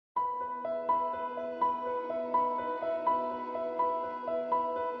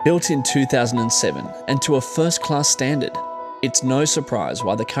Built in 2007 and to a first-class standard, it's no surprise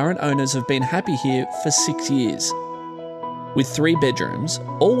why the current owners have been happy here for 6 years. With 3 bedrooms,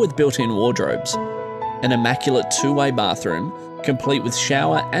 all with built-in wardrobes, an immaculate 2-way bathroom, complete with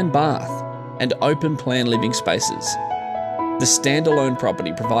shower and bath, and open-plan living spaces. The standalone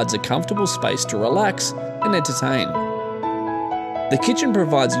property provides a comfortable space to relax and entertain. The kitchen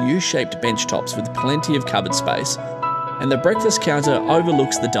provides U-shaped bench tops with plenty of cupboard space, and the breakfast counter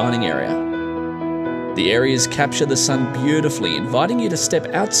overlooks the dining area. The areas capture the sun beautifully, inviting you to step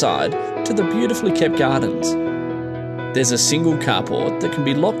outside to the beautifully kept gardens. There's a single carport that can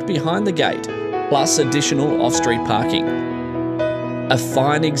be locked behind the gate, plus additional off-street parking. A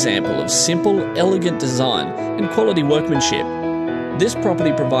fine example of simple, elegant design and quality workmanship. This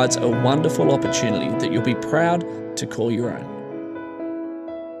property provides a wonderful opportunity that you'll be proud to call your own.